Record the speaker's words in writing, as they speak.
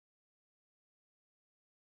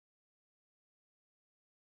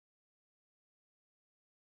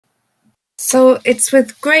So it's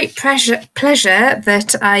with great pleasure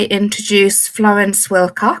that I introduce Florence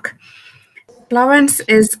Wilcock. Florence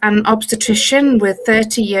is an obstetrician with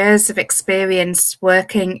 30 years of experience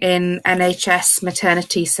working in NHS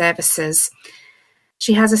maternity services.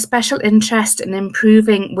 She has a special interest in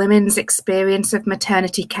improving women's experience of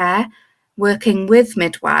maternity care, working with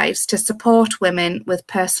midwives to support women with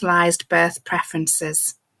personalised birth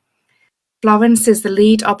preferences. Florence is the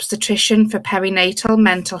lead obstetrician for perinatal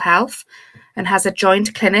mental health and has a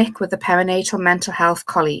joint clinic with the perinatal mental health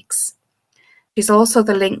colleagues. She's also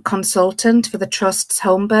the link consultant for the Trust's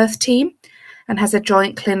home birth team and has a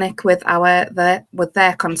joint clinic with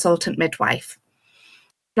their consultant midwife.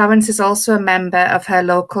 Florence is also a member of her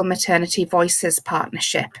local Maternity Voices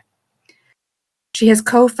partnership. She has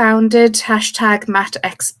co-founded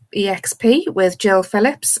 #MatExp with Jill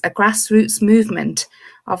Phillips, a grassroots movement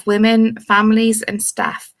of women, families and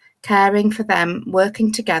staff caring for them,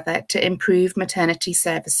 working together to improve maternity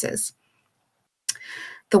services.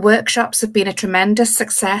 The workshops have been a tremendous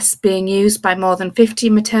success, being used by more than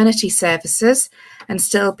 50 maternity services and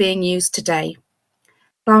still being used today.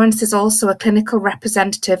 Florence is also a clinical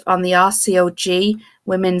representative on the RCOG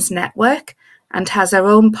Women's Network and has her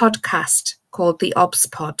own podcast called the Obs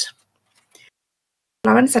Pod.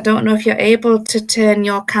 Florence, I don't know if you're able to turn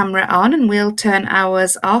your camera on, and we'll turn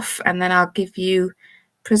ours off, and then I'll give you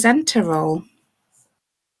presenter role.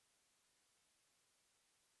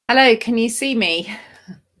 Hello, can you see me?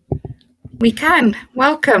 We can.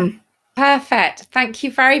 Welcome. Perfect. Thank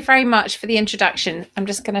you very, very much for the introduction. I'm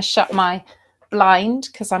just going to shut my blind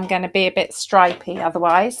because I'm going to be a bit stripy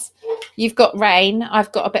otherwise. You've got rain,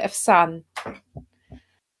 I've got a bit of sun.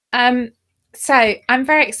 So I'm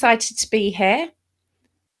very excited to be here.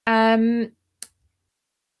 And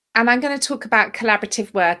I'm going to talk about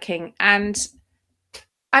collaborative working, and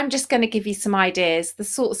I'm just going to give you some ideas, the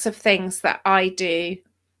sorts of things that I do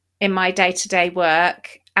in my day-to-day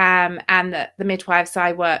work and that the midwives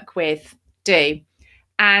I work with do.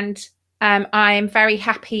 And I am very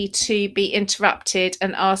happy to be interrupted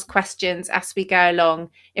and ask questions as we go along.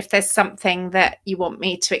 If there's something that you want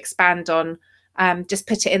me to expand on, just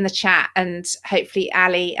put it in the chat, and hopefully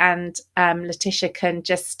Ali and Liticia can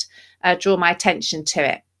just draw my attention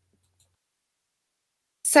to it.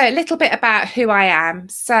 So a little bit about who I am.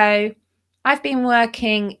 So I've been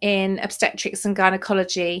working in obstetrics and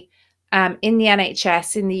gynecology in the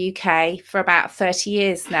NHS in the UK for about 30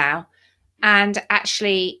 years now. And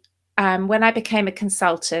actually, when I became a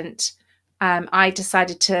consultant, I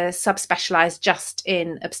decided to subspecialise just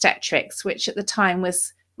in obstetrics, which at the time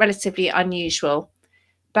was relatively unusual.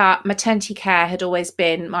 But maternity care had always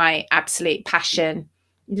been my absolute passion.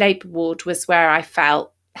 Labour ward was where I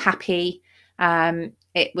felt happy.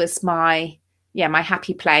 It was my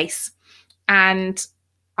happy place. And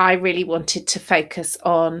I really wanted to focus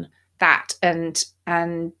on that and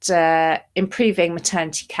improving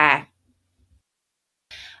maternity care.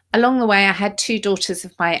 Along the way, I had 2 daughters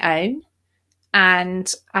of my own,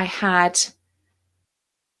 and I had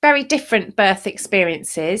very different birth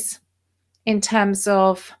experiences in terms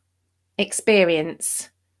of experience,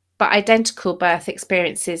 but identical birth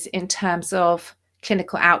experiences in terms of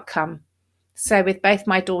clinical outcome. So with both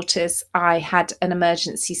my daughters, I had an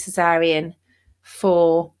emergency cesarean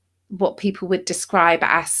for what people would describe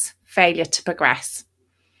as failure to progress.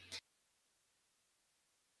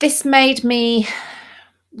 This made me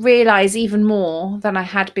realise even more than I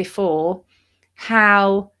had before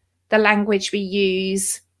how the language we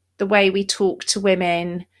use, the way we talk to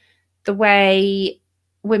women, the way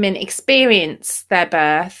women experience their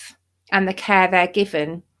birth and the care they're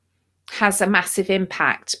given has a massive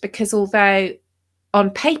impact, because although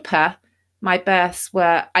on paper my births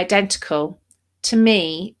were identical, to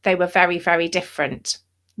me they were very, very different.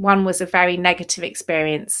 One was a very negative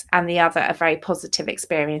experience and the other a very positive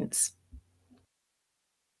experience.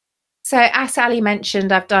 So as Ali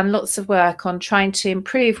mentioned, I've done lots of work on trying to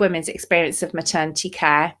improve women's experience of maternity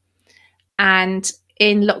care. And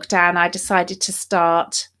in lockdown, I decided to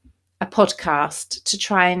start a podcast to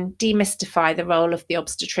try and demystify the role of the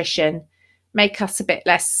obstetrician, make us a bit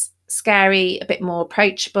less scary, a bit more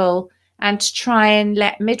approachable, and to try and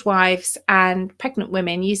let midwives and pregnant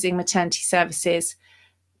women using maternity services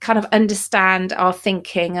kind of understand our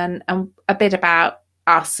thinking and a bit about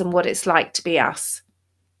us and what it's like to be us.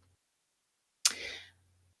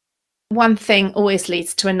 One thing always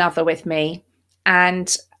leads to another with me,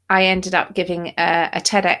 and I ended up giving a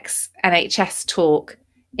TEDx NHS talk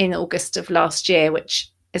in August of last year,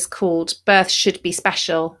 which is called Birth Should Be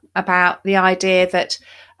Special, about the idea that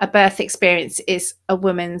a birth experience is a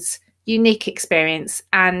woman's unique experience,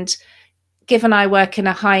 and given I work in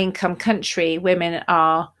a high income country, women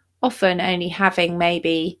are often only having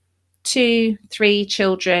maybe 2, 3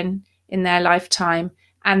 children in their lifetime,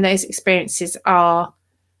 and those experiences are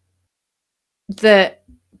the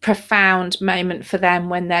profound moment for them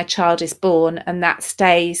when their child is born, and that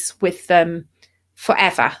stays with them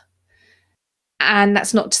forever. And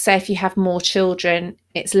that's not to say if you have more children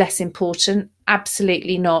it's less important,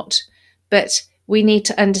 absolutely not, but we need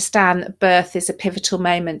to understand that birth is a pivotal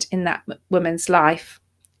moment in that woman's life.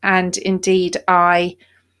 And indeed, I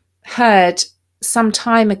heard some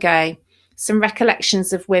time ago some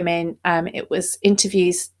recollections of women. It was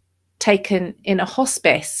interviews taken in a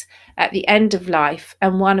hospice at the end of life,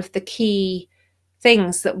 and one of the key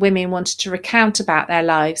things that women wanted to recount about their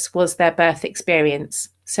lives was their birth experience.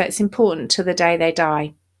 So it's important to the day they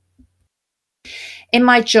die. In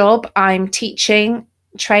my job, I'm teaching,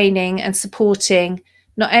 training and supporting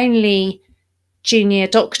not only junior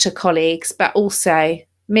doctor colleagues, but also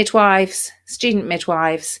midwives, student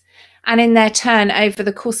midwives. And in their turn, over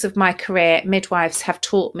the course of my career, midwives have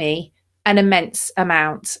taught me an immense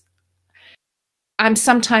amount. I'm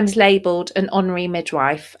sometimes labelled an honorary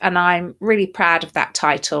midwife, and I'm really proud of that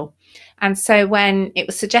title. And so when it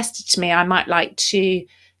was suggested to me I might like to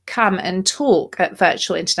come and talk at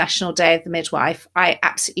Virtual International Day of the Midwife, I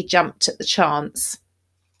absolutely jumped at the chance.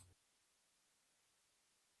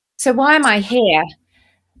 So why am I here?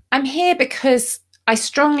 I'm here because I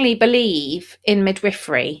strongly believe in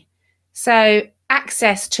midwifery. So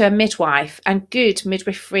access to a midwife and good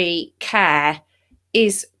midwifery care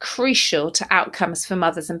is crucial to outcomes for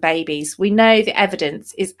mothers and babies. We know the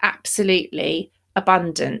evidence is absolutely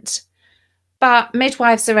abundant, but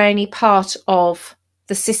midwives are only part of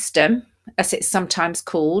the system, as it's sometimes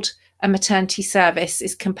called. A maternity service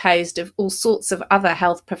is composed of all sorts of other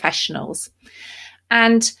health professionals.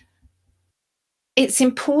 And it's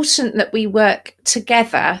important that we work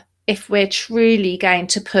together if we're truly going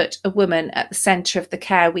to put a woman at the centre of the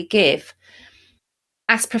care we give.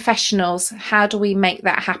 As professionals, how do we make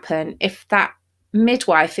that happen? If that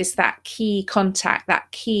midwife is that key contact,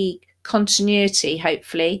 that key continuity,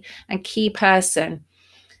 hopefully, and key person,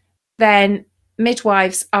 then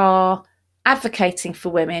midwives are advocating for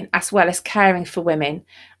women as well as caring for women.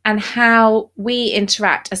 And how we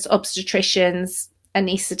interact as obstetricians,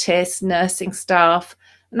 anaesthetists, nursing staff,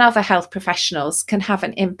 and other health professionals can have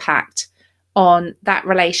an impact on that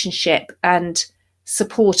relationship and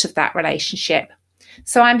support of that relationship.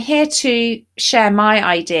 So I'm here to share my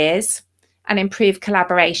ideas and improve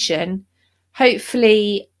collaboration,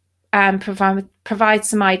 hopefully provide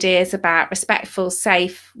some ideas about respectful,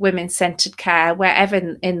 safe, women-centred care wherever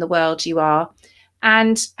in the world you are,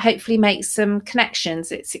 and hopefully make some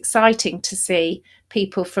connections. It's exciting to see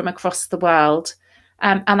people from across the world,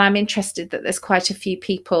 and I'm interested that there's quite a few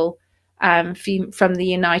people from the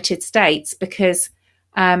United States, because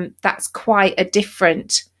that's quite a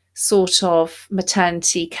different sort of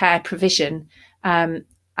maternity care provision. I'm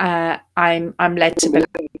led to believe.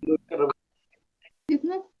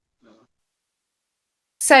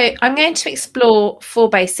 So I'm going to explore 4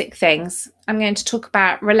 basic things. I'm going to talk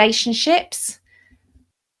about relationships,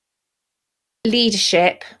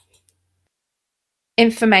 leadership,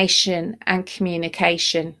 information, and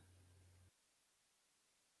communication.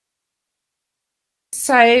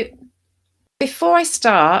 So before I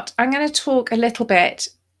start, I'm going to talk a little bit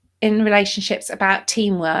in relationships about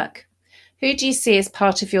teamwork. Who do you see as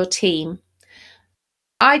part of your team?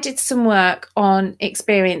 I did some work on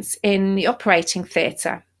experience in the operating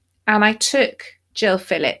theatre, and I took Jill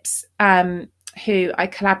Phillips, who I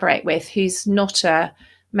collaborate with, who's not a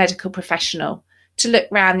medical professional, to look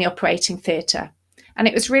around the operating theatre. And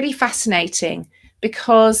it was really fascinating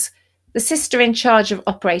because the sister in charge of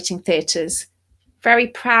operating theatres very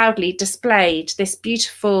proudly displayed this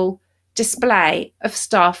beautiful display of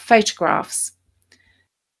staff photographs.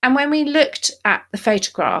 And when we looked at the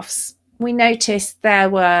photographs, we noticed there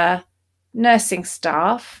were nursing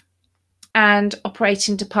staff and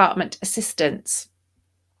operating department assistants,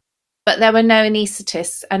 but there were no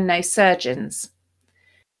anaesthetists and no surgeons.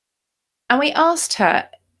 And we asked her,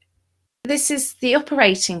 this is the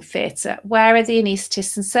operating theatre, where are the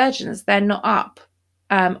anaesthetists and surgeons? They're not up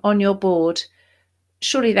on your board.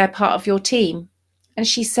 Surely they're part of your team. And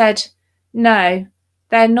she said, no,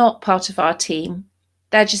 they're not part of our team.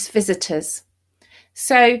 They're just visitors.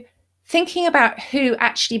 So thinking about who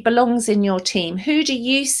actually belongs in your team, who do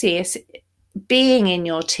you see as being in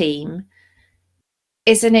your team,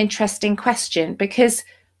 is an interesting question, because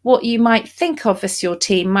what you might think of as your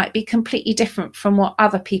team might be completely different from what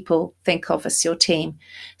other people think of as your team.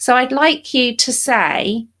 So I'd like you to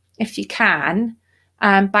say, if you can,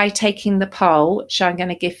 by taking the poll, which I'm going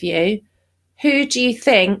to give you. Who do you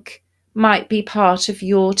think might be part of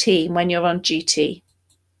your team when you're on duty?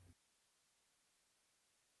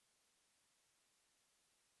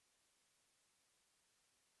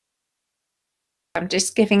 I'm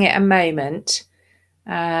just giving it a moment.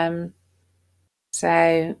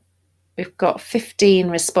 So we've got 15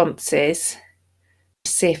 responses.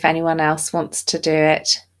 Let's see if anyone else wants to do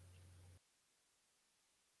it.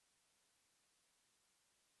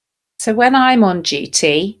 So when I'm on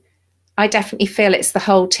duty, I definitely feel it's the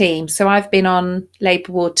whole team. So I've been on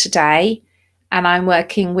labour ward today, and I'm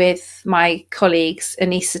working with my colleagues,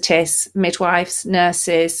 anaesthetists, midwives,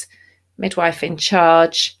 nurses, midwife in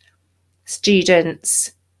charge,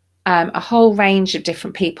 students, a whole range of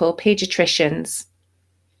different people, paediatricians.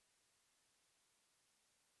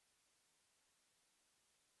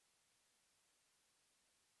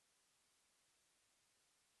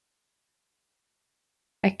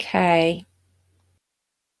 Okay,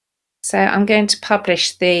 so I'm going to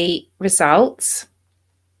publish the results.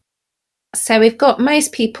 So we've got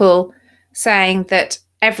most people saying that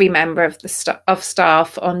every member of the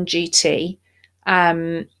staff on duty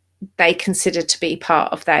they consider to be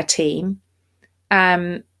part of their team,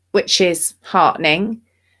 which is heartening.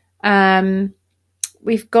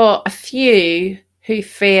 We've got a few who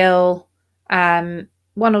feel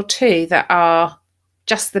one or two that are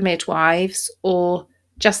just the midwives or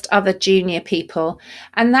just other junior people.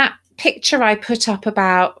 And that picture I put up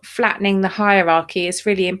about flattening the hierarchy is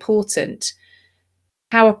really important.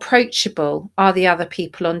 How approachable are the other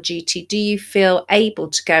people on duty? Do you feel able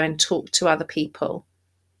to go and talk to other people?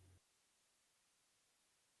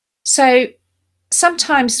 So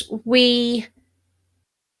sometimes we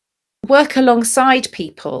work alongside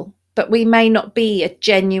people, but we may not be a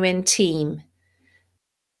genuine team.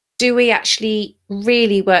 Do we actually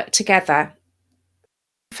really work together?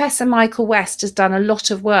 Professor Michael West has done a lot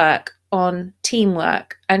of work on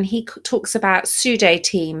teamwork, and he talks about pseudo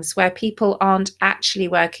teams where people aren't actually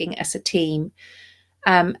working as a team,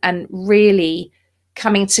 and really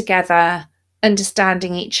coming together,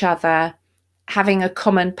 understanding each other, having a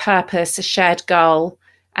common purpose, a shared goal,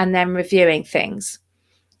 and then reviewing things.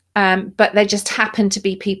 But they just happen to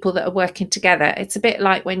be people that are working together. It's a bit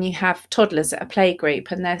like when you have toddlers at a playgroup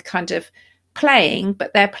and they're kind of playing,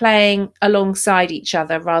 but they're playing alongside each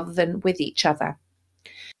other rather than with each other.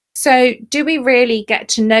 So do we really get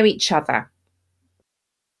to know each other?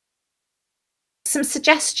 Some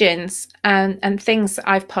suggestions and things that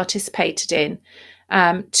I've participated in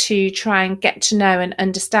to try and get to know and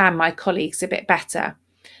understand my colleagues a bit better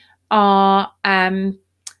are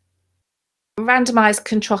randomized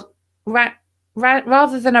control,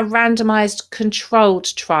 rather than a randomized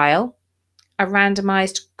controlled trial, a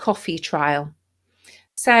randomized coffee trial.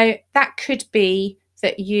 So that could be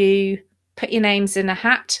that you put your names in a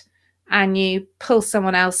hat and you pull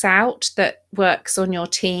someone else out that works on your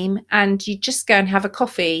team, and you just go and have a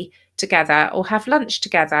coffee together or have lunch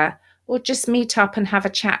together or just meet up and have a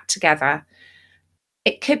chat together.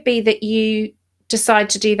 It could be that you decide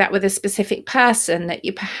to do that with a specific person that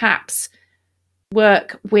you perhaps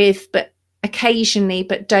work with but occasionally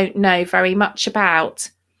but don't know very much about.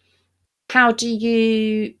 How do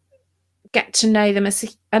you get to know them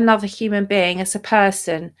as another human being, as a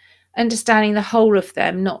person, understanding the whole of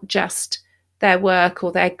them, not just their work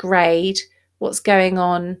or their grade, what's going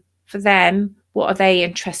on for them, what are they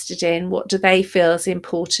interested in, what do they feel is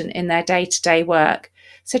important in their day-to-day work.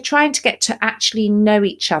 So trying to get to actually know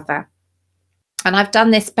each other. And I've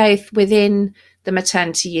done this both within the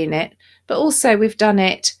maternity unit, but also we've done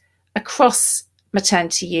it across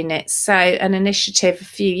maternity units. So an initiative a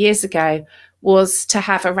few years ago was to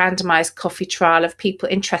have a randomised coffee trial of people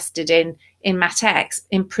interested in MatX,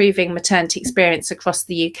 improving maternity experience across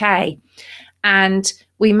the UK. And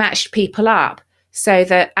we matched people up so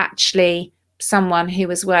that actually someone who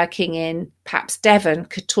was working in perhaps Devon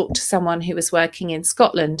could talk to someone who was working in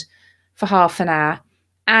Scotland for half an hour.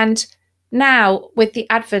 And now with the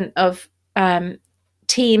advent of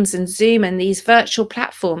Teams and Zoom and these virtual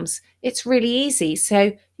platforms, it's really easy.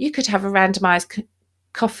 So you could have a randomised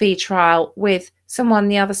coffee trial with someone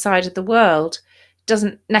the other side of the world.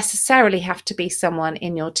 Doesn't necessarily have to be someone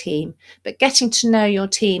in your team, but getting to know your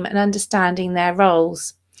team and understanding their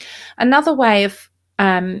roles. Another way of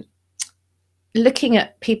looking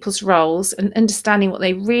at people's roles and understanding what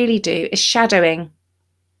they really do is shadowing.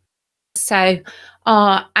 So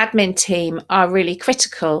our admin team are really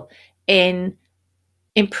critical in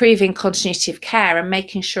improving continuity of care and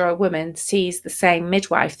making sure a woman sees the same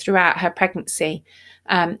midwife throughout her pregnancy,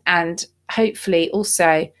 and hopefully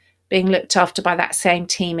also being looked after by that same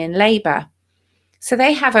team in labour. So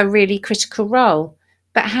they have a really critical role.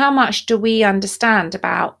 But how much do we understand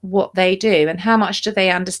about what they do, and how much do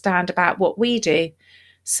they understand about what we do?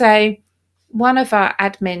 So one of our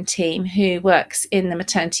admin team, who works in the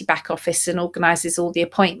maternity back office and organises all the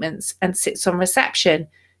appointments and sits on reception,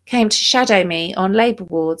 came to shadow me on labour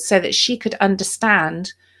wards so that she could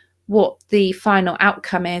understand what the final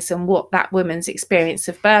outcome is and what that woman's experience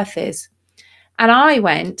of birth is. And I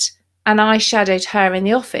went and I shadowed her in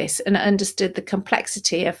the office and understood the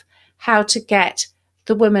complexity of how to get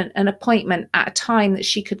the woman an appointment at a time that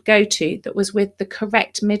she could go to that was with the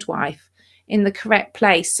correct midwife in the correct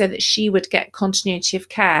place, so that she would get continuity of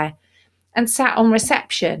care, and sat on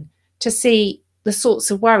reception to see the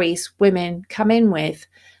sorts of worries women come in with,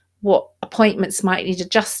 what appointments might need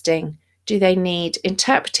adjusting, do they need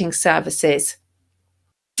interpreting services,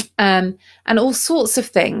 and all sorts of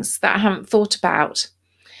things that I haven't thought about.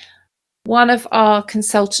 One of our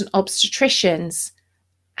consultant obstetricians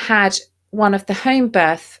had one of the home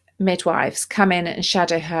birth midwives come in and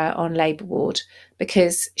shadow her on labour ward,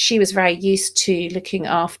 because she was very used to looking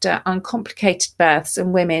after uncomplicated births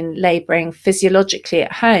and women labouring physiologically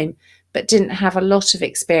at home, but didn't have a lot of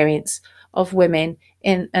experience of women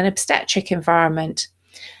in an obstetric environment.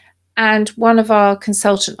 And one of our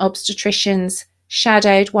consultant obstetricians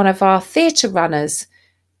shadowed one of our theatre runners.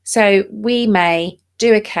 So we may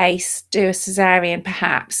do a case, do a caesarean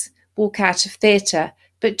perhaps, walk out of theatre,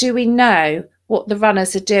 but do we know what the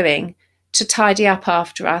runners are doing to tidy up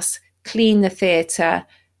after us, clean the theatre,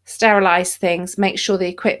 sterilise things, make sure the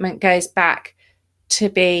equipment goes back to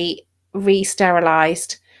be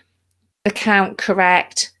re-sterilised, the count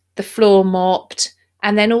correct, the floor mopped,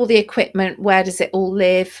 and then all the equipment, where does it all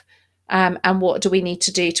live, and what do we need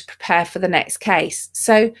to do to prepare for the next case?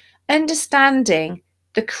 So understanding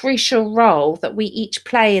the crucial role that we each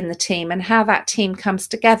play in the team and how that team comes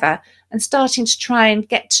together, and starting to try and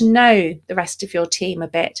get to know the rest of your team a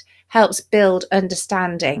bit, helps build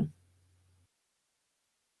understanding.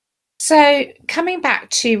 So coming back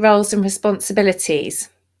to roles and responsibilities,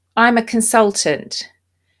 I'm a consultant.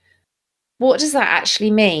 What does that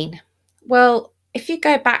actually mean? Well, if you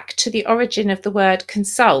go back to the origin of the word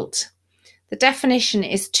consult, the definition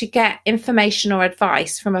is to get information or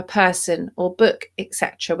advice from a person or book,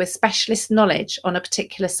 etc., with specialist knowledge on a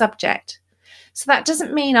particular subject. So that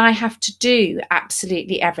doesn't mean I have to do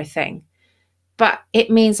absolutely everything, but it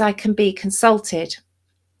means I can be consulted.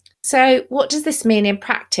 So what does this mean in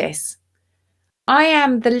practice? I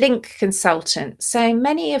am the link consultant. So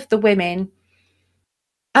many of the women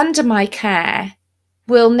under my care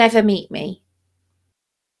will never meet me.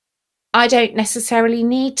 I don't necessarily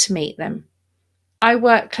need to meet them. I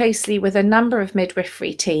work closely with a number of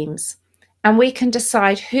midwifery teams, and we can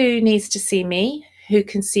decide who needs to see me, who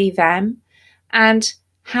can see them, and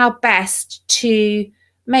how best to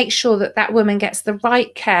make sure that that woman gets the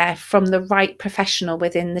right care from the right professional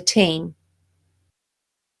within the team.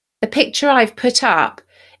 The picture I've put up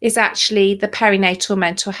is actually the perinatal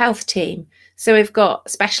mental health team. So we've got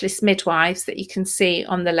specialist midwives that you can see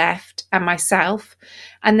on the left, and myself.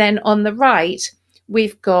 And then on the right,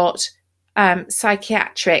 we've got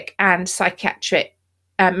psychiatric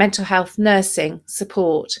mental health nursing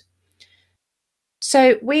support.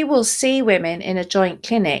 So we will see women in a joint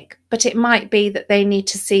clinic, but it might be that they need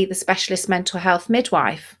to see the specialist mental health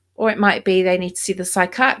midwife, or it might be they need to see the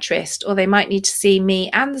psychiatrist, or they might need to see me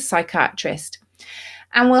and the psychiatrist.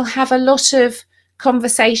 And we'll have a lot of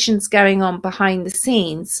conversations going on behind the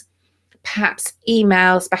scenes, perhaps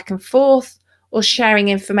emails back and forth, or sharing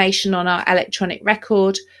information on our electronic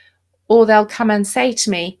record. Or they'll come and say to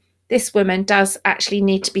me, this woman does actually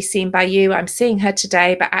need to be seen by you. I'm seeing her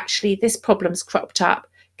today, but actually this problem's cropped up.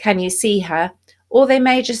 Can you see her? Or they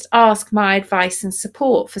may just ask my advice and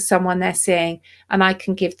support for someone they're seeing, and I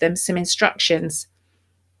can give them some instructions.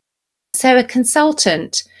 So a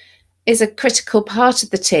consultant is a critical part of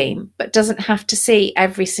the team, but doesn't have to see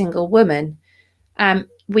every single woman.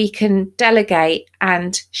 We can delegate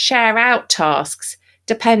and share out tasks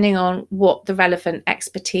depending on what the relevant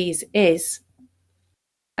expertise is.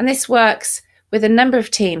 And this works with a number of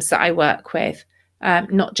teams that I work with,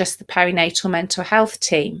 not just the perinatal mental health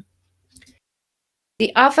team.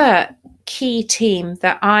 The other key team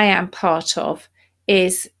that I am part of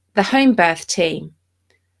is the home birth team.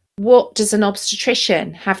 What does an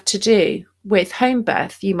obstetrician have to do with home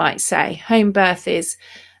birth, you might say? Home birth is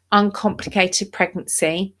uncomplicated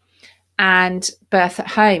pregnancy and birth at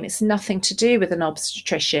home. It's nothing to do with an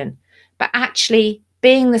obstetrician, but actually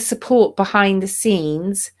being the support behind the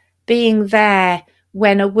scenes, being there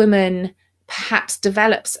when a woman perhaps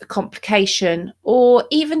develops a complication or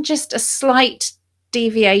even just a slight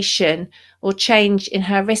deviation or change in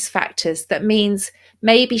her risk factors that means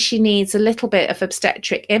maybe she needs a little bit of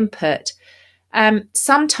obstetric input.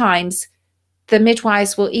 Sometimes the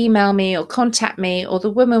midwives will email me or contact me, or the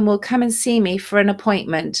woman will come and see me for an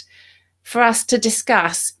appointment for us to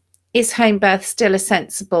discuss, is home birth still a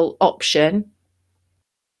sensible option?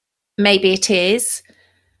 Maybe it is.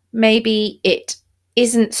 Maybe it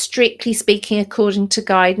isn't, strictly speaking, according to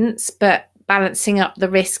guidance, but balancing up the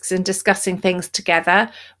risks and discussing things together,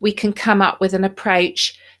 we can come up with an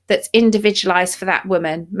approach that's individualized for that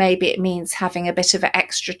woman. Maybe it means having a bit of an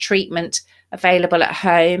extra treatment available at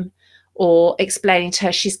home, or explaining to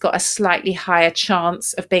her she's got a slightly higher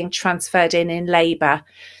chance of being transferred in labour.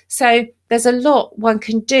 So there's a lot one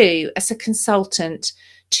can do as a consultant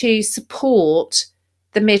to support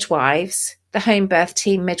the midwives, the home birth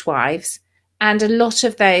team midwives, and a lot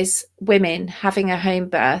of those women having a home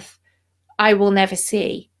birth I will never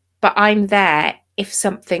see, but I'm there if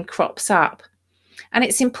something crops up. And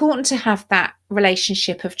it's important to have that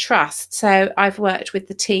relationship of trust. So I've worked with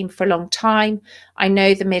the team for a long time. I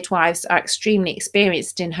know the midwives are extremely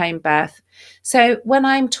experienced in home birth. So when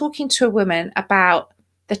I'm talking to a woman about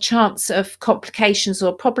the chance of complications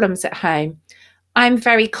or problems at home, I'm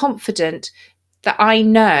very confident that I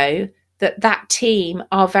know that that team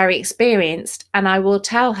are very experienced, and I will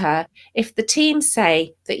tell her, if the team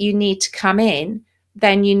say that you need to come in,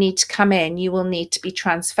 then you need to come in, you will need to be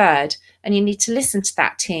transferred, and you need to listen to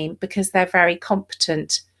that team because they're very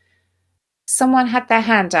competent. Someone had their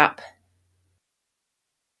hand up.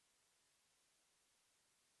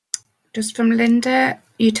 Just from Linda,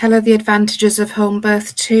 you tell her the advantages of home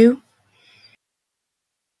birth too.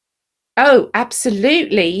 Oh,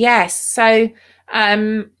 absolutely, yes. So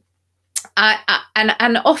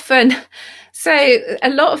and often, so a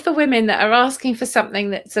lot of the women that are asking for something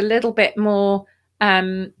that's a little bit more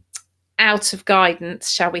out of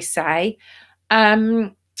guidance, shall we say,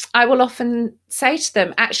 I will often say to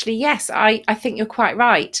them, actually, yes, I think you're quite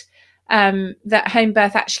right, that home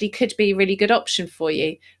birth actually could be a really good option for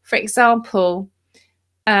you. For example,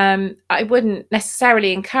 I wouldn't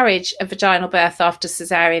necessarily encourage a vaginal birth after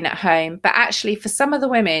cesarean at home, but actually for some of the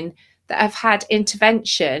women that have had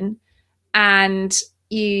intervention and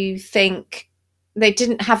you think they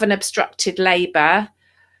didn't have an obstructed labour,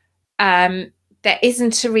 there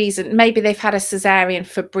isn't a reason. Maybe they've had a cesarean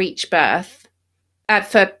for breech birth,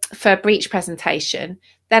 for breech presentation.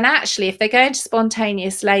 Then actually, if they go into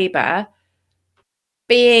spontaneous labour,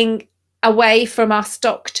 being away from us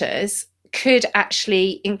doctors could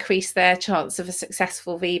actually increase their chance of a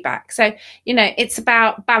successful VBAC. So, you know, it's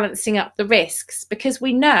about balancing up the risks, because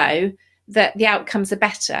we know that the outcomes are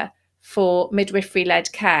better for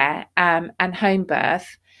midwifery-led care and home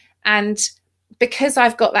birth. And because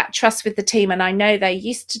I've got that trust with the team and I know they're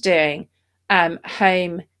used to doing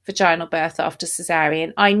home vaginal birth after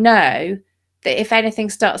cesarean, I know that if anything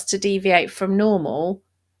starts to deviate from normal,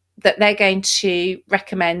 that they're going to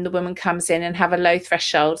recommend the woman comes in and have a low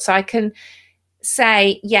threshold. So I can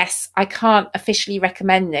say, yes, I can't officially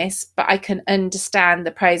recommend this, but I can understand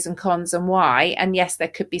the pros and cons and why. And yes, there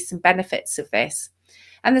could be some benefits of this.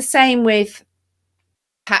 And the same with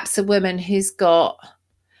perhaps a woman who's got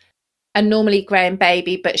a normally growing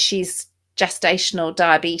baby, but she's gestational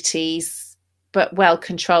diabetes, but well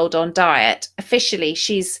controlled on diet. Officially,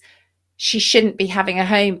 she shouldn't be having a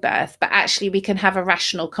home birth, but actually we can have a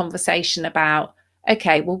rational conversation about,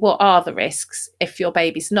 okay, well, what are the risks if your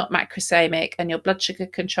baby's not macrosomic and your blood sugar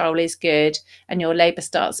control is good and your labour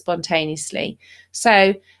starts spontaneously?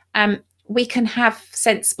 So we can have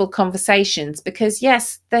sensible conversations, because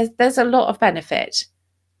yes, there's a lot of benefit.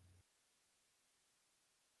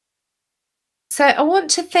 So I want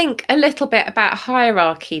to think a little bit about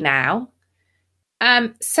hierarchy now.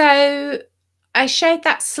 So I showed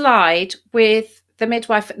that slide with the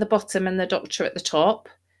midwife at the bottom and the doctor at the top,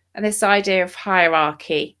 and this idea of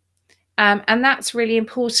hierarchy. And that's really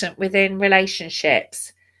important within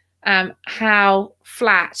relationships, how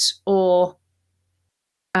flat, or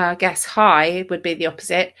I guess high would be the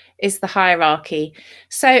opposite, is the hierarchy.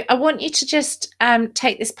 So I want you to just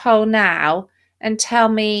take this poll now and tell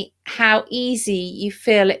me how easy you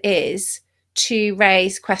feel it is to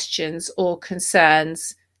raise questions or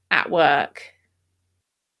concerns at work.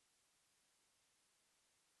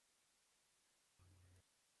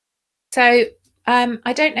 So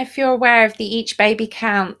I don't know if you're aware of the Each Baby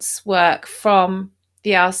Counts work from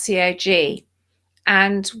the RCOG.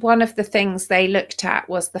 And one of the things they looked at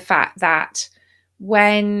was the fact that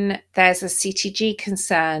when there's a CTG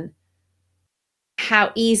concern,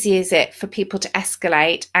 how easy is it for people to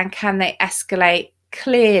escalate, and can they escalate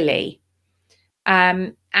clearly?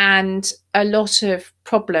 And a lot of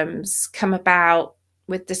problems come about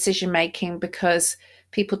with decision making because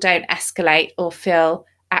people don't escalate or feel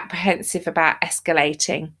apprehensive about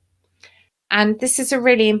escalating. And this is a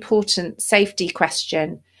really important safety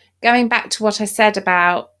question. Going back to what I said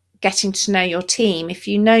about getting to know your team, if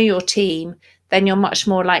you know your team, then you're much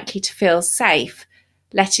more likely to feel safe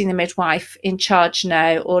letting the midwife in charge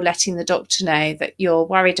know or letting the doctor know that you're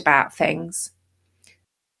worried about things.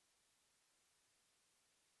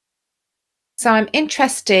 So I'm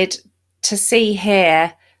interested to see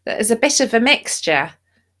here that there's a bit of a mixture,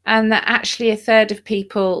 and that actually a third of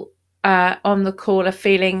people on the call are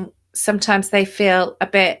feeling, sometimes they feel a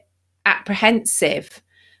bit apprehensive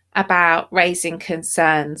about raising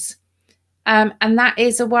concerns. And that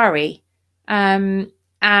is a worry.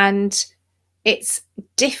 And it's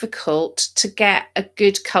difficult to get a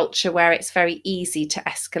good culture where it's very easy to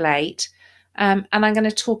escalate. And I'm going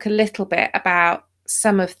to talk a little bit about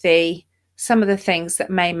some of the things that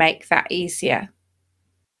may make that easier.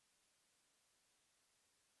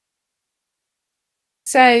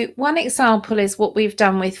 So one example is what we've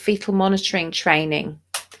done with fetal monitoring training.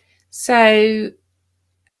 So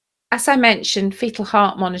as I mentioned, fetal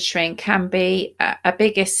heart monitoring can be a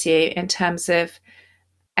big issue in terms of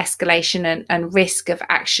escalation and risk of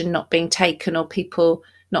action not being taken or people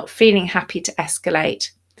not feeling happy to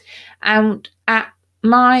escalate. And at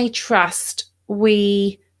my trust,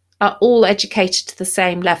 we are all educated to the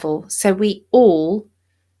same level. So we all,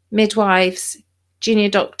 midwives, junior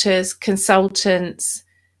doctors, consultants,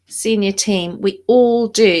 senior team, we all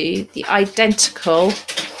do the identical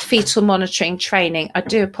fetal monitoring training. I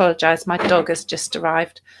do apologise, my dog has just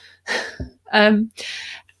arrived.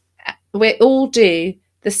 We all do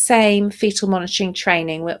the same fetal monitoring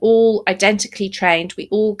training. We're all identically trained. We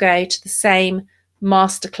all go to the same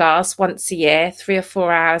masterclass once a year, 3 or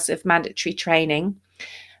 4 hours of mandatory training.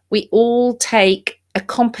 We all take a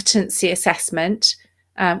competency assessment.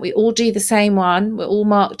 We all do the same one. We're all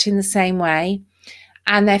marked in the same way.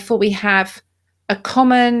 And therefore we have a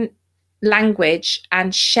common language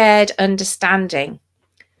and shared understanding.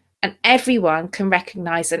 And everyone can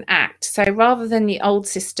recognise and act. So rather than the old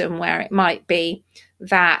system where it might be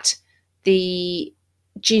that the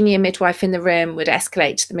junior midwife in the room would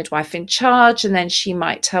escalate to the midwife in charge, and then she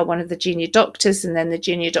might tell one of the junior doctors, and then the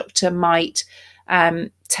junior doctor might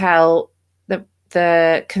tell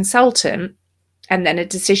the consultant, and then a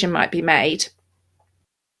decision might be made.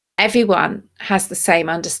 Everyone has the same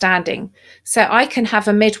understanding. So I can have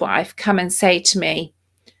a midwife come and say to me,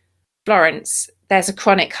 Florence, there's a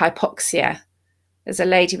chronic hypoxia. There's a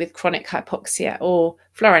lady with chronic hypoxia. Or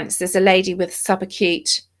Florence, there's a lady with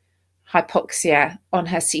subacute hypoxia on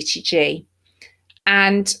her CTG.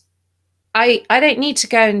 And I don't need to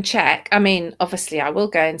go and check. I mean, obviously I will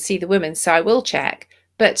go and see the woman, so I will check.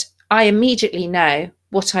 But I immediately know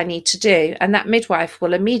what I need to do. And that midwife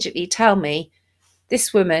will immediately tell me,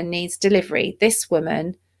 this woman needs delivery. This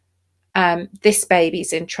woman, this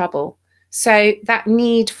baby's in trouble. So that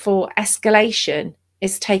need for escalation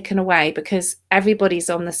is taken away because everybody's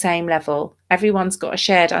on the same level. Everyone's got a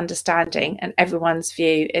shared understanding and everyone's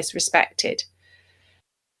view is respected.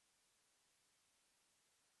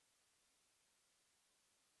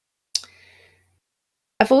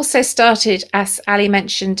 I've also started, as Ali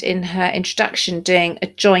mentioned in her introduction, doing a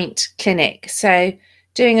joint clinic. So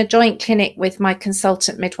doing a joint clinic with my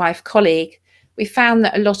consultant midwife colleague, we found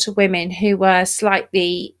that a lot of women who were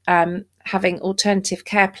slightly having alternative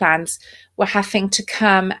care plans were having to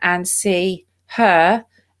come and see her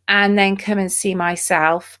and then come and see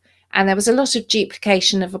myself. And there was a lot of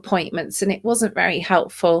duplication of appointments and it wasn't very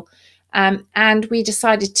helpful. And we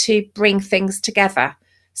decided to bring things together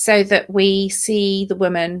so that we see the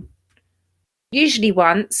woman usually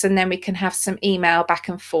once and then we can have some email back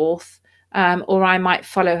and forth. Or I might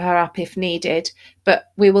follow her up if needed, but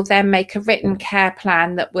we will then make a written care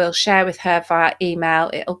plan that we'll share with her via email.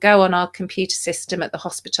 It'll go on our computer system at the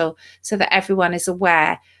hospital so that everyone is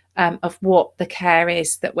aware of what the care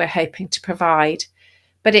is that we're hoping to provide.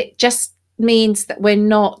 But it just means that we're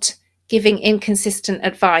not giving inconsistent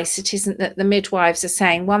advice. It isn't that the midwives are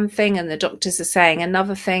saying one thing and the doctors are saying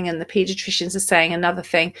another thing and the paediatricians are saying another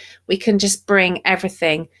thing. We can just bring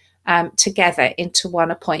everything together into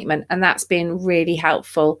one appointment, and that's been really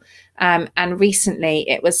helpful. And recently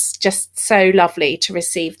it was just so lovely to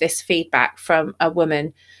receive this feedback from a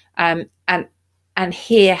woman and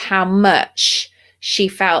hear how much she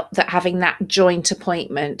felt that having that joint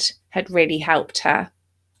appointment had really helped her.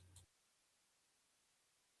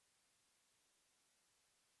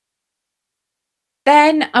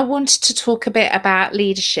 Then I wanted to talk a bit about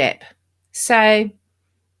leadership. So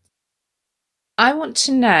I want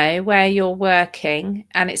to know where you're working.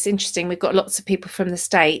 And it's interesting, we've got lots of people from the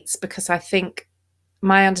States, because I think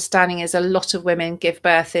my understanding is a lot of women give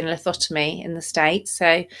birth in lithotomy in the States.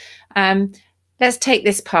 So let's take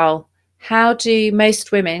this poll. How do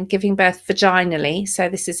most women giving birth vaginally, so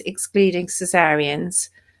this is excluding cesareans,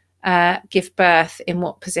 give birth in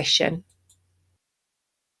what position?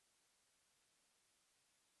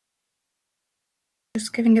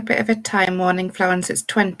 Just giving a bit of a time warning, Florence. It's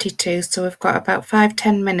 22, so we've got about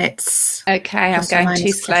 5-10 minutes. Okay, I'm going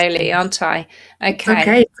too slowly, aren't I?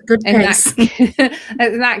 Okay, it's a good case.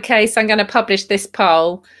 In that case, I'm going to publish this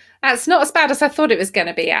poll. That's not as bad as I thought it was going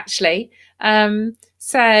to be, actually. We've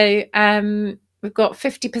got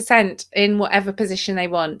 50% in whatever position they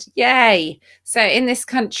want. Yay! So in this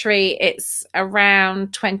country, it's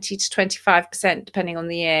around 20 to 25%, depending on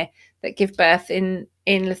the year, that give birth in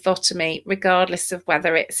lithotomy, regardless of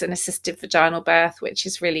whether it's an assisted vaginal birth, which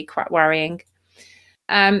is really quite worrying.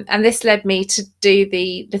 And this led me to do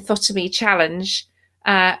the lithotomy challenge,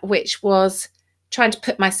 which was trying to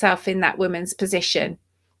put myself in that woman's position.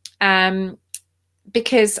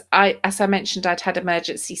 Because as I mentioned, I'd had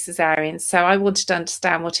emergency cesareans, so I wanted to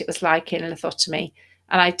understand what it was like in lithotomy.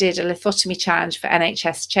 And I did a lithotomy challenge for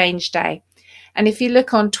NHS Change Day. And if you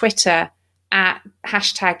look on Twitter at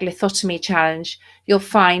 #lithotomy challenge, you'll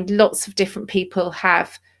find lots of different people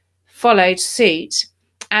have followed suit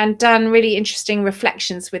and done really interesting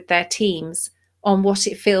reflections with their teams on what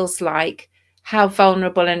it feels like, how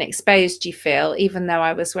vulnerable and exposed you feel, even though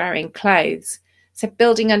I was wearing clothes. So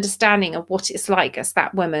building understanding of what it's like as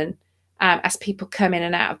that woman, as people come in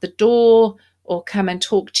and out of the door or come and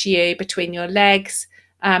talk to you between your legs,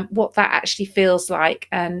 what that actually feels like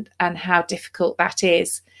and how difficult that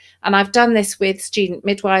is. And I've done this with student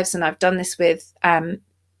midwives, and I've done this with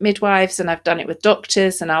midwives, and I've done it with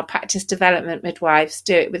doctors, and our practice development midwives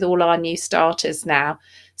do it with all our new starters now,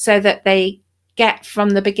 so that they get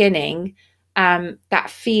from the beginning that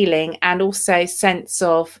feeling and also sense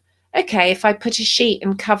of, okay, if I put a sheet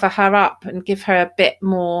and cover her up and give her a bit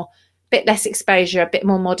less exposure, a bit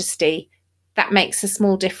more modesty, that makes a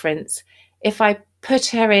small difference. If I put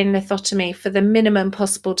her in lithotomy for the minimum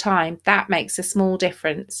possible time, that makes a small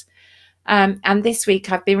difference. And this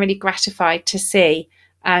week I've been really gratified to see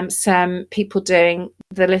some people doing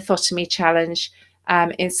the lithotomy challenge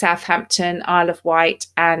in Southampton, Isle of Wight,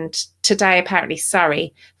 and today apparently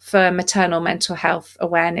Surrey, for Maternal Mental Health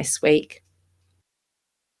Awareness Week.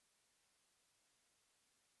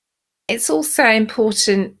 It's also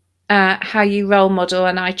important how you role model,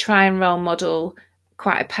 and I try and role model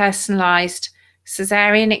quite a personalised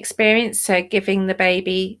cesarean experience. So giving the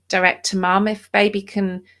baby direct to mum. If baby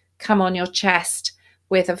can come on your chest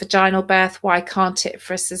with a vaginal birth, why can't it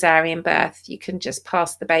for a cesarean birth? You can just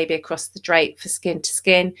pass the baby across the drape for skin to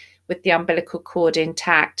skin with the umbilical cord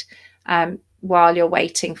intact while you're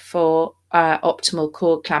waiting for optimal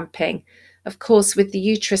cord clamping. Of course, with the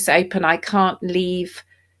uterus open, I can't leave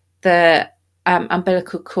the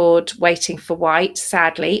umbilical cord waiting for white,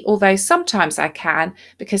 sadly, although sometimes I can,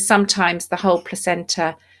 because sometimes the whole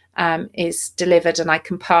placenta is delivered and I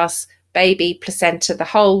can pass baby, placenta, the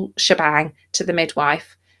whole shebang to the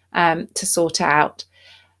midwife to sort out.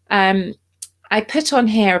 I put on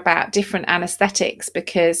here about different anaesthetics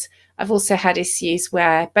because I've also had issues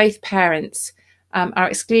where both parents are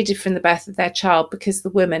excluded from the birth of their child because the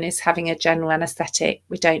woman is having a general anaesthetic.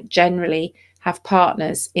 We don't generally have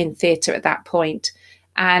partners in theatre at that point.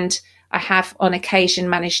 And I have on occasion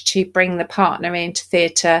managed to bring the partner into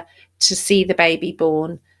theatre to see the baby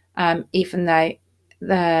born, even though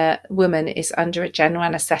the woman is under a general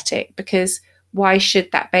anaesthetic, because why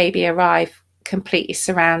should that baby arrive completely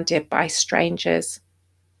surrounded by strangers?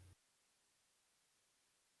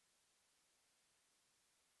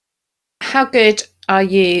 How good are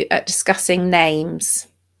you at discussing names?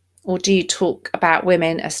 Or do you talk about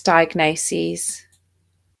women as diagnoses?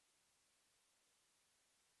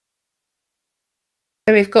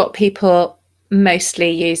 So we've got people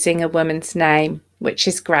mostly using a woman's name, which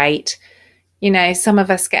is great. You know, some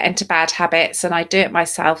of us get into bad habits, and I do it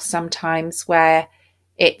myself sometimes, where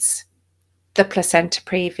it's the placenta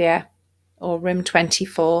previa or room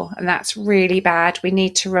 24, and that's really bad. We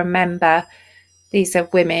need to remember these are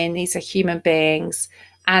women, these are human beings.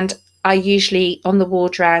 And I usually, on the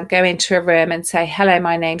ward round, go into a room and say, hello,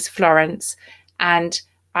 my name's Florence. And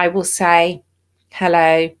I will say,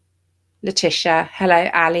 hello, Liticia, hello,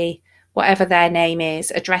 Ali, whatever their name is,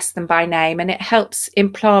 address them by name. And it helps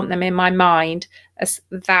implant them in my mind as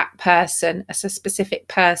that person, as a specific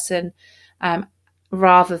person,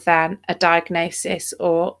 rather than a diagnosis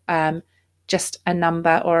or just a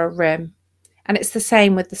number or a room. And it's the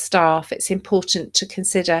same with the staff. It's important to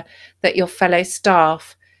consider that your fellow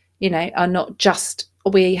staff, you know, are not just,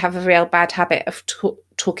 we have a real bad habit of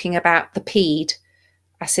talking about the ped,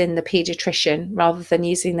 as in the paediatrician, rather than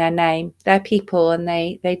using their name. They're people and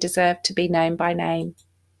they deserve to be known by name.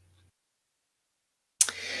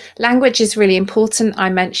 Language is really important. I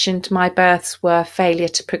mentioned my births were failure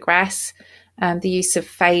to progress. The use of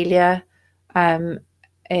failure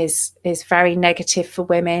is very negative for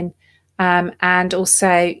women. And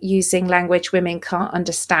also using language women can't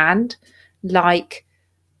understand, like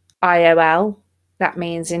IOL, that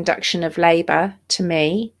means induction of labour to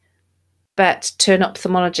me, but to an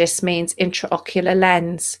ophthalmologist means intraocular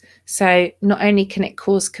lens. So not only can it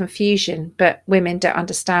cause confusion, but women don't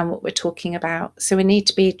understand what we're talking about. So we need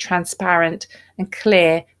to be transparent and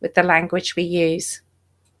clear with the language we use.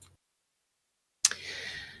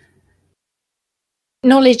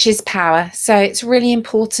 Knowledge is power. So it's really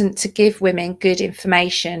important to give women good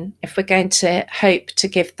information if we're going to hope to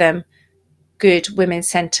give them good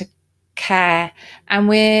women-centred care. And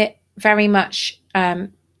we're very much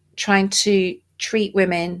trying to treat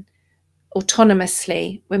women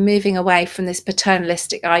autonomously. We're moving away from this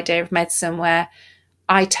paternalistic idea of medicine where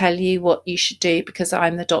I tell you what you should do because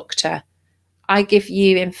I'm the doctor. I give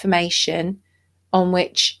you information on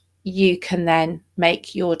which you can then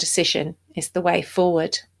make your decision is the way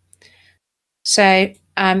forward. So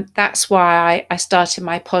that's why I started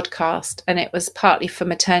my podcast, and it was partly for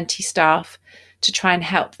maternity staff to try and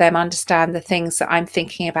help them understand the things that I'm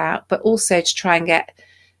thinking about, but also to try and get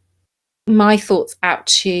my thoughts out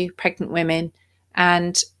to pregnant women.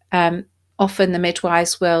 And often the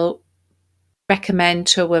midwives will recommend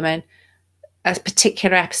to a woman a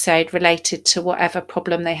particular episode related to whatever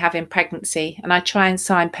problem they have in pregnancy. And I try and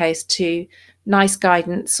signpost to NICE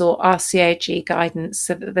guidance or RCOG guidance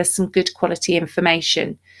so that there's some good quality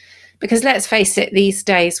information. Because let's face it, these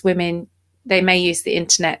days women, they may use the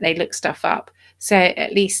internet, they look stuff up. So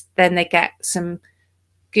at least then they get some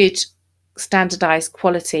good standardized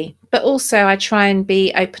quality. But also I try and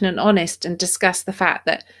be open and honest and discuss the fact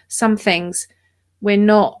that some things we're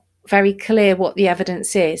not very clear what the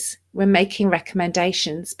evidence is. We're making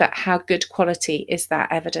recommendations, but how good quality is that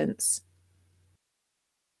evidence?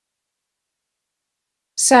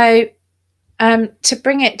 So to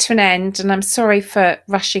bring it to an end, and I'm sorry for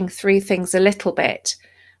rushing through things a little bit,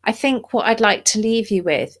 I think what I'd like to leave you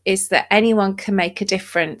with is that anyone can make a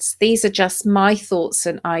difference. These are just my thoughts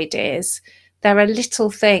and ideas. There are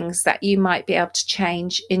little things that you might be able to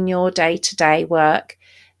change in your day-to-day work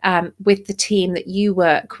with the team that you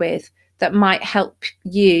work with that might help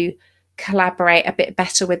you collaborate a bit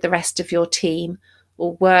better with the rest of your team,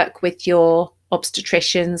 or work with your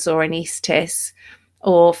obstetricians or anaesthetists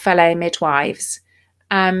or fellow midwives.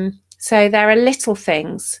 So there are little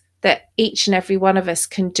things that each and every one of us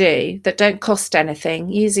can do that don't cost anything,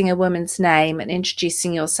 using a woman's name and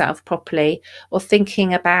introducing yourself properly, or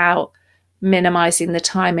thinking about minimising the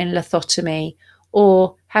time in lithotomy,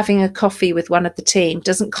 or having a coffee with one of the team.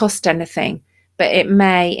 Doesn't cost anything, but it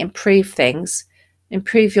may improve things,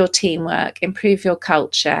 improve your teamwork, improve your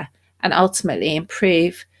culture, and ultimately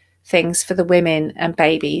improve things for the women and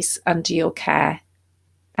babies under your care.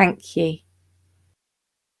 Thank you.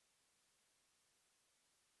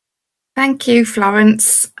 Thank you,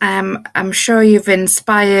 Florence. I'm sure you've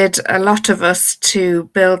inspired a lot of us to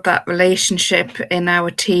build that relationship in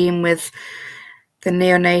our team with the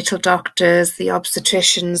neonatal doctors, the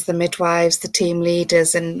obstetricians, the midwives, the team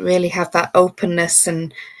leaders, and really have that openness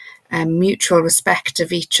and mutual respect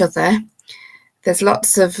of each other. There's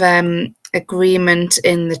lots of agreement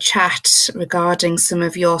in the chat regarding some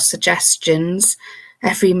of your suggestions.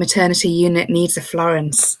 Every maternity unit needs a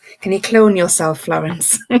Florence. Can you clone yourself,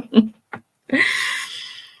 Florence?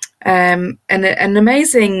 And an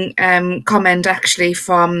amazing comment actually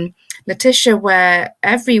from Liticia, where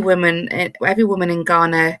every woman in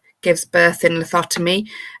Ghana gives birth in lithotomy,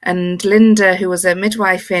 and Linda, who was a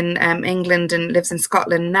midwife in England and lives in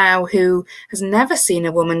Scotland now, who has never seen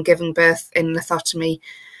a woman giving birth in lithotomy,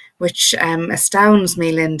 which astounds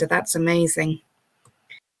me, Linda. That's amazing.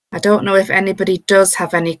 I don't know if anybody does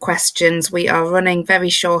have any questions. We are running very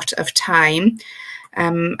short of time.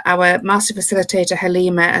 Our master facilitator,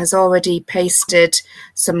 Halima, has already pasted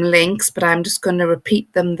some links, but I'm just going to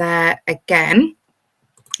repeat them there again.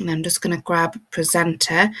 And I'm just going to grab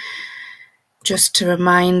presenter just to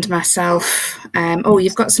remind myself. Oh,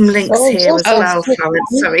 you've got some links here as well,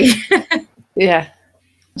 Florence. Sorry. Yeah.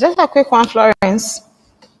 Just a quick one, Florence.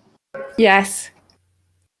 Yes.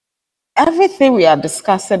 Everything we are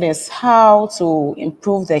discussing is how to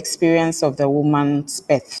improve the experience of the woman's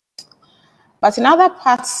birth. But in other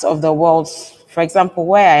parts of the world, for example,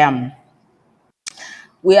 where I am,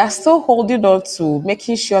 we are still holding on to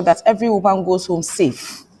making sure that every woman goes home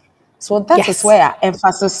safe. So that is Yes. where our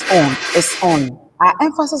emphasis is on. Our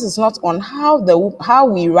emphasis is not on how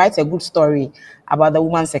we write a good story about the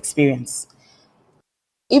woman's experience.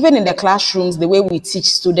 Even in the classrooms, the way we teach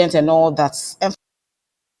students and all that,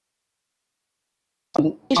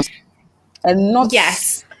 and not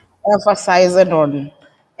Yes. emphasizing on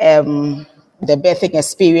the birthing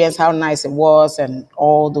experience, how nice it was, and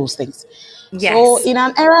all those things. So Yes. in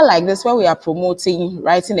an era like this, where we are promoting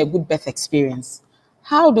writing a good birth experience,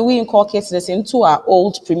 how do we inculcate this into our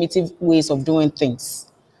old primitive ways of doing things?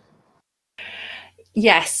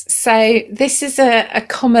 Yes. So this is a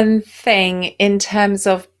common thing in terms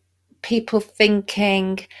of people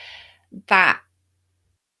thinking that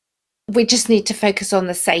we just need to focus on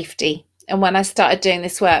the safety. And when I started doing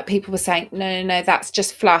this work, people were saying, no, that's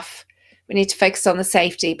just fluff. We need to focus on the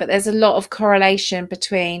safety. But there's a lot of correlation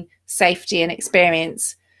between safety and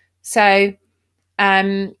experience. So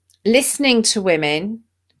listening to women,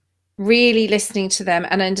 really listening to them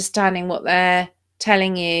and understanding what they're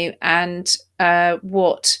telling you and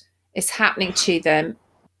what is happening to them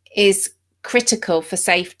is critical for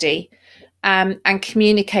safety. And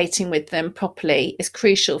communicating with them properly is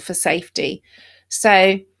crucial for safety.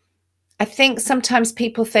 So I think sometimes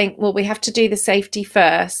people think, well, we have to do the safety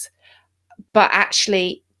first, but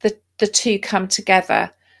actually the two come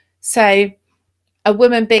together. So a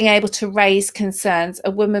woman being able to raise concerns, a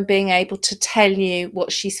woman being able to tell you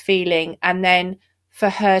what she's feeling, and then for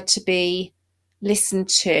her to be listened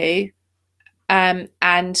to,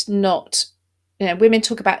 and not, women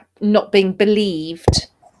talk about not being believed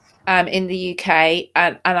in the UK,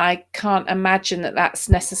 and I can't imagine that that's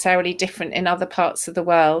necessarily different in other parts of the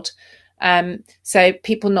world. So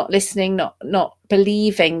people not listening, not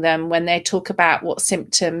believing them when they talk about what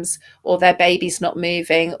symptoms, or their baby's not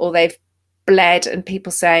moving, or they've bled, and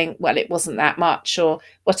people saying, well, it wasn't that much, or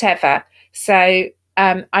whatever. So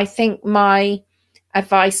I think my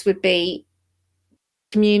advice would be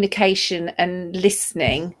communication and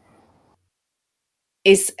listening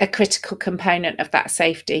is a critical component of that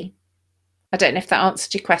safety. I don't know if that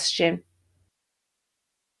answered your question.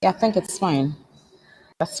 Yeah, I think it's fine.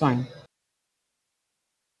 That's fine.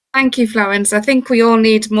 Thank you, Florence. I think we all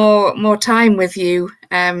need more time with you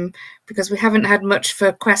because we haven't had much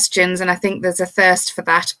for questions, and I think there's a thirst for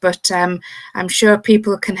that. But I'm sure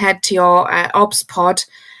people can head to your OBS pod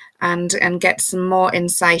and get some more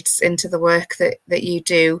insights into the work that you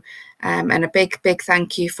do. And a big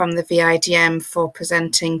thank you from the VIDM for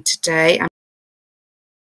presenting today.